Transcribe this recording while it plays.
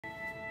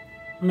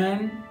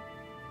man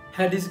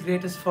had his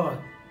greatest fall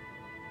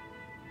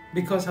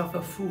because of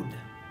a food,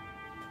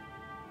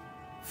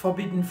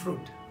 forbidden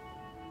fruit.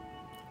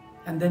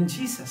 And then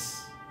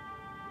Jesus,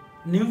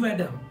 new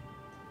Adam,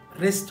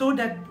 restored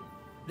that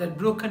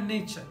broken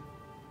nature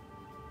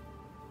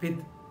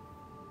with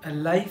a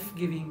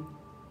life-giving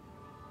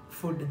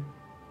food,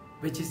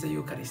 which is the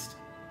Eucharist.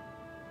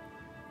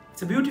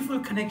 It's a beautiful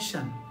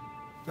connection.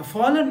 The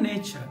fallen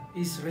nature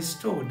is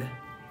restored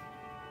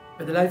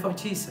by the life of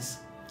Jesus.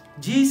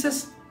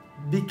 Jesus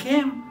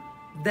became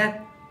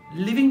that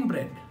living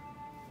bread.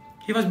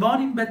 He was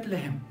born in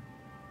Bethlehem.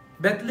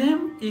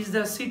 Bethlehem is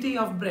the city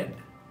of bread.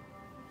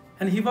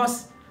 And he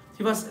was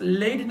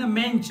laid in a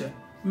manger.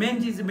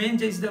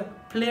 Manger is the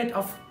plate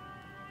of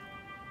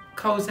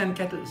cows and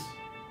cattle.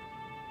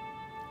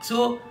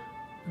 So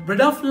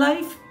bread of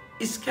life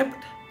is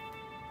kept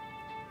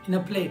in a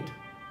plate.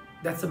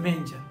 That's a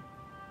manger.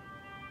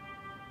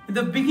 In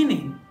the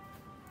beginning,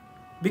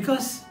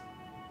 because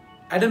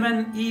Adam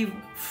and Eve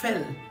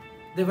fell,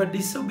 they were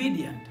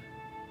disobedient.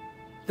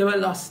 They were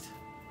lost.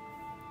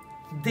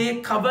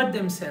 They covered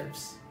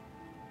themselves.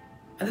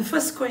 And the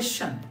first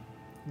question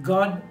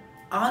God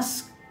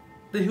asked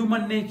the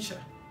human nature,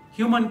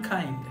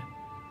 humankind,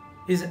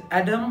 is,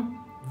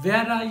 Adam,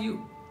 where are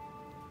you?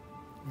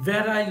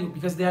 Where are you?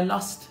 Because they are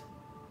lost.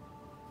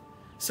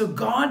 So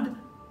God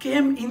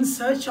came in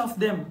search of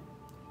them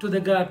to the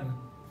garden.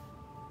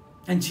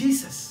 And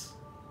Jesus,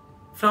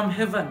 from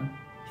heaven,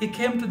 he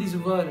came to this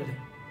world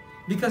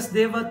because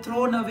they were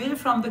thrown away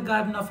from the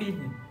Garden of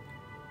Eden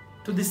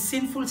to this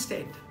sinful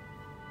state.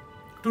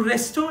 To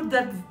restore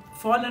that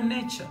fallen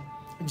nature,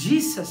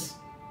 Jesus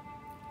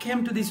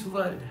came to this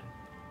world.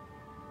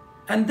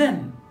 And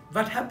then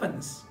what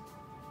happens?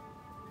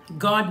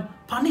 God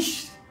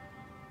punished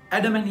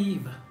Adam and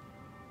Eve.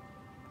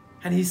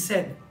 And he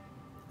said,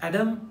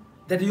 Adam,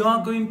 that you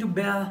are going to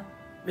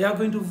we are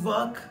going to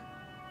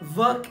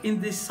work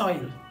in this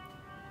soil.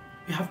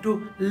 You have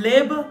to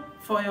labor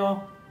for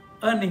your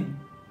earning.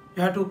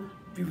 You have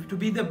to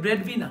be the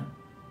breadwinner.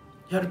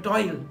 You have to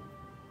toil.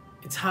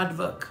 It's hard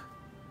work.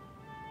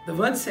 The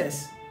word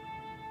says,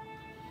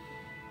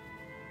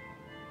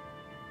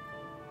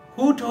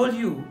 who told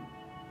you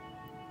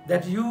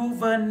that you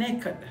were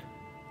naked?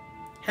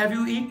 Have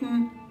you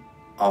eaten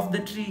of the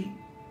tree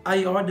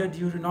I ordered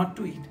you not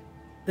to eat?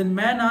 Then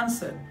man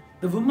answered,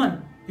 the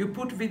woman you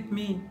put with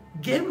me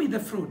gave me the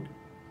fruit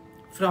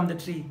from the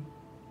tree,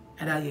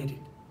 and I ate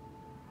it.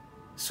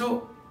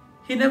 So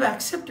he never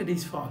accepted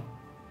his fall.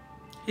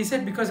 He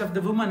said, because of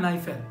the woman I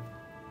fell.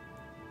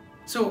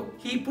 So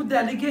he put the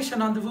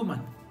allegation on the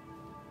woman.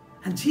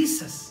 And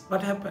Jesus,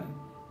 what happened?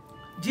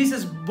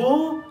 Jesus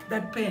bore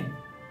that pain.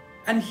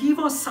 And he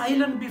was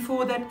silent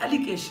before that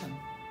allegation.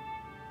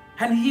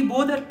 And he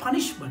bore that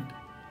punishment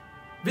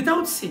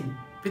without sin,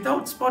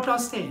 without spot or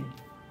stain.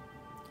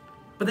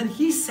 But then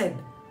he said,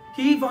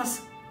 he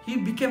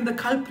became the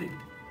culprit.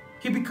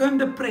 He became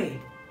the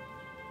prey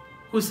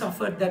who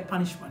suffered that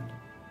punishment.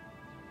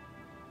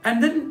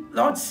 And then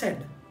Lord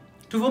said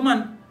to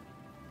woman,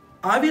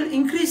 I will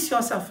increase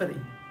your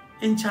suffering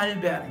in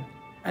childbearing,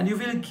 and you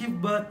will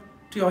give birth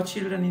to your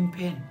children in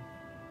pain.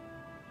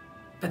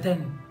 But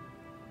then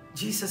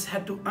Jesus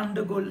had to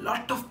undergo a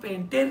lot of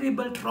pain,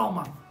 terrible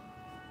trauma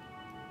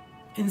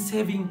in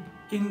giving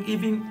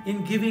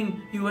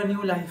you a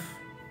new life.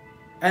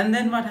 And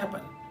then what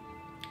happened?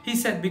 He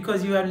said,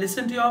 because you have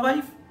listened to your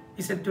wife,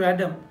 he said to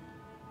Adam,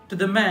 to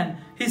the man,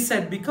 he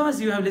said,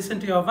 because you have listened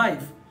to your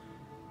wife,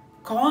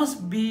 cause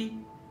be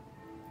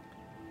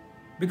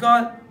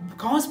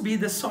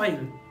the soil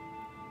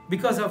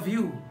because of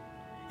you.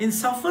 In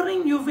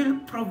suffering you will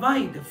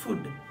provide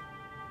food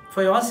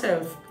for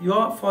yourself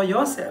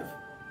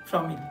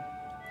from it.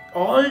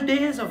 All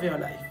days of your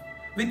life,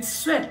 with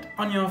sweat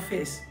on your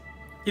face,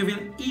 you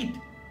will eat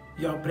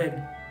your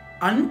bread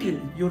until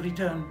you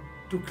return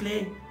to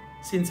clay,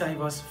 since I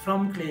was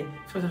from clay.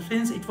 So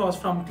since it was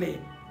from clay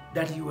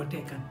that you were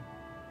taken.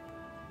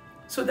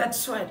 So that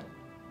sweat,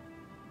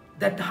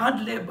 that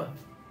hard labor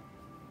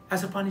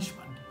as a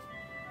punishment.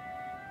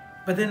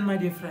 But then, my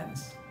dear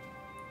friends,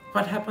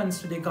 what happens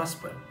to the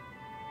gospel?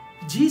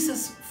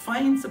 Jesus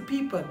finds a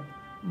people,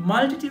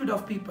 multitude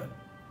of people,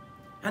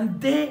 and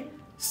they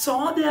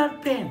saw their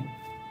pain.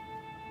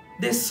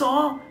 They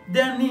saw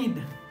their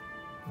need.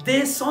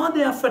 They saw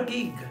their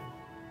fatigue.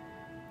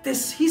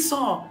 He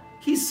saw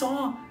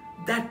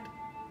that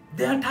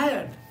they are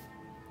tired.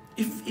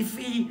 If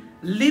we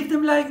leave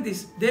them like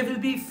this, they will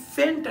be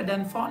fainted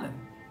and fallen.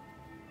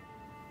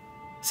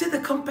 See the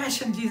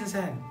compassion Jesus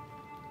had.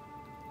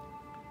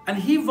 And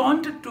he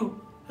wanted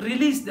to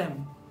release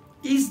them,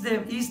 ease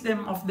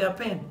them of their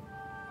pain.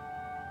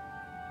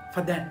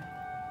 For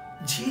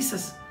that,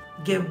 Jesus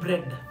gave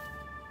bread.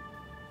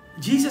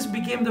 Jesus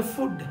became the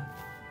food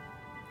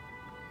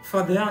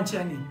for their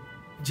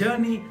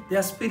journey,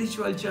 their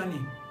spiritual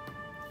journey.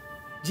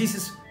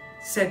 Jesus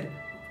said,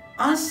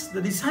 ask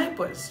the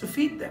disciples to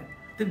feed them.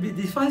 The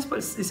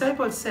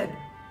disciples said,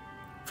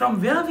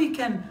 from where we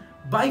can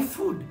buy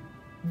food,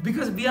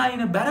 because we are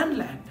in a barren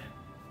land.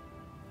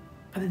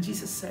 And then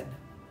Jesus said,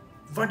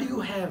 what do you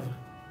have?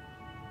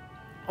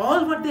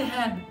 All what they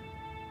had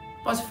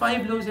was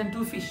 5 loaves and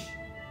 2 fish.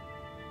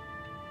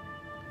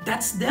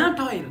 That's their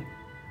toil.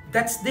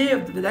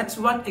 That's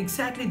what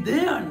exactly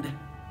they earned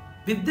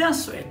with their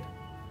sweat,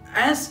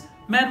 as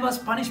man was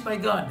punished by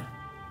God.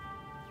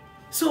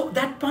 So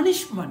that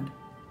punishment,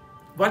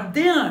 what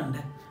they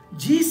earned,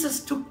 Jesus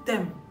took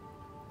them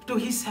to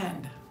his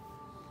hand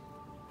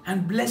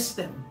and blessed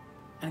them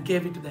and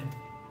gave it to them.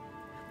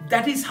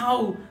 That is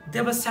how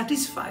they were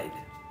satisfied.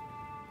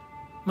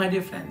 My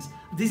dear friends,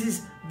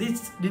 this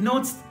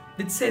denotes,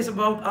 it says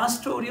about our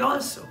story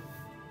also.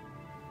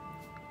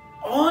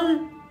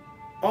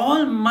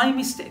 All my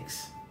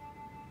mistakes,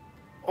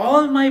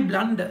 all my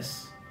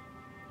blunders,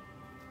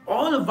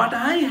 all of what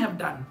I have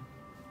done,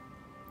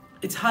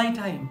 it's high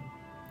time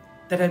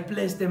that I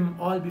place them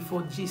all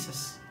before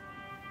Jesus.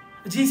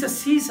 Jesus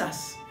sees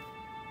us,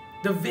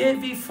 the way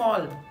we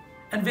fall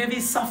and where we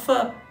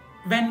suffer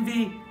when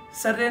we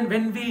surrender,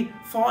 when we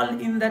fall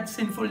in that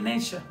sinful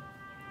nature.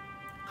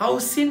 How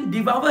sin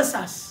devours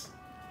us,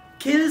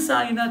 kills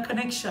our inner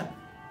connection,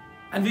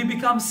 and we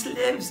become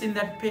slaves in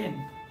that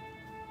pain.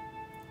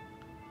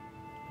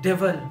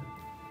 Devil,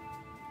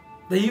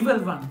 the evil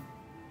one,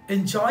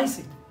 enjoys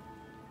it.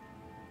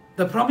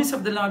 The promise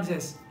of the Lord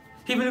says,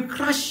 he will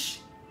crush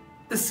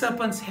the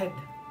serpent's head,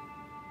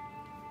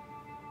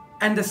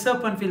 and the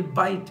serpent will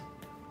bite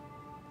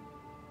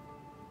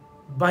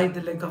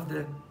the leg of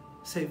the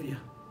Savior.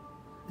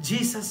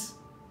 Jesus,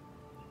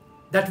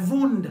 that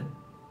wound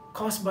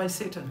caused by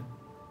Satan,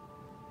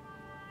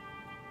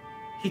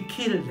 he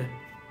killed.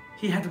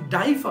 He had to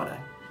die for it.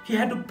 He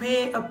had to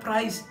pay a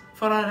price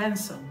for our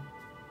ransom.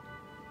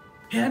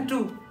 He had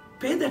to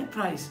pay that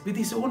price with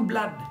his own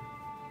blood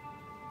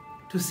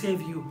to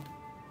save you,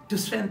 to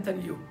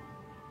strengthen you.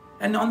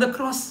 And on the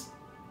cross,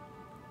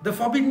 the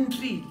forbidden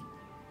tree,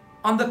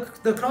 on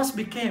the cross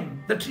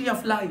became the tree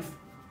of life.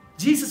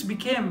 Jesus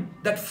became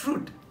that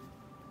fruit.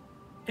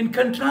 In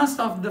contrast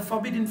of the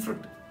forbidden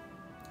fruit,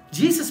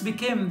 Jesus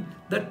became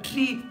the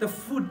tree, the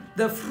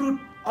fruit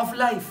of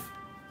life.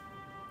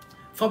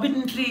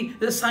 Forbidden tree,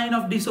 the sign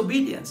of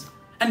disobedience,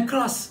 and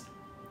cross,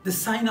 the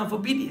sign of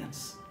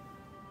obedience.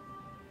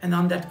 And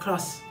on that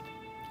cross,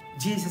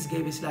 Jesus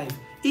gave his life.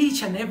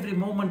 Each and every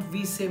moment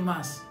we say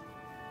Mass,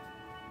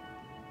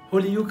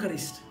 Holy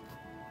Eucharist,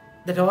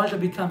 that altar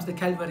becomes the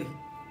Calvary,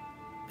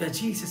 where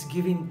Jesus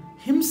giving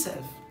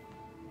himself,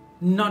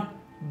 not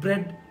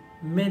bread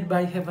made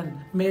by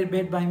heaven,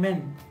 made by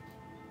men.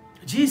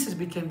 Jesus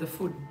became the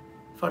food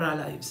for our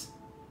lives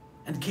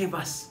and gave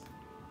us,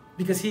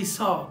 because he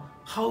saw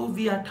how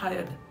we are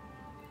tired.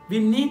 We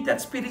need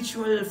that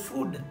spiritual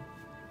food.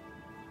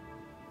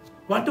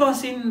 What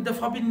was in the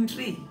forbidden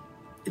tree?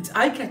 It's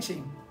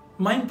eye-catching,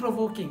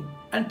 mind-provoking,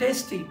 and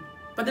tasty.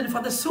 But then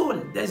for the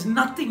soul, there is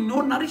nothing,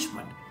 no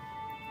nourishment.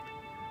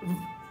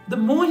 The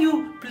more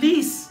you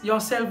please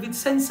yourself with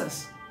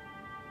senses,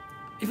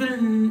 it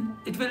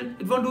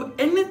won't do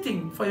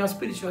anything for your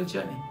spiritual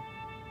journey.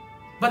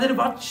 But then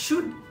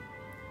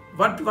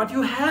what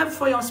you have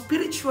for your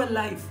spiritual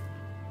life,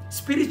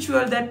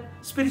 that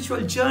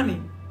spiritual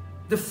journey,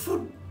 the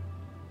food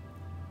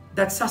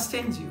that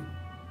sustains you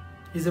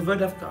is the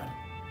Word of God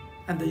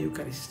and the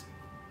Eucharist.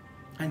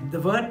 And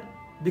the Word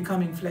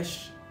becoming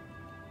flesh,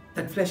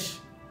 that flesh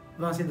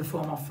was in the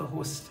form of a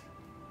host.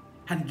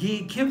 And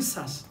he gives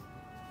us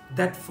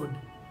that food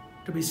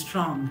to be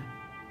strong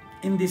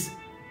in this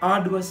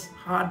arduous,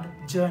 hard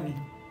journey,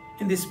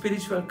 in this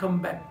spiritual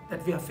combat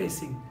that we are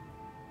facing.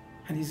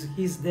 And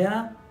he's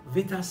there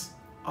with us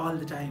all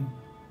the time,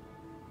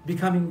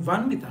 becoming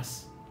one with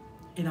us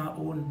in our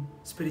own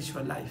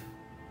spiritual life.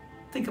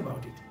 Think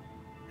about it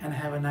and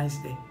have a nice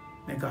day.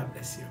 May God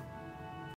bless you.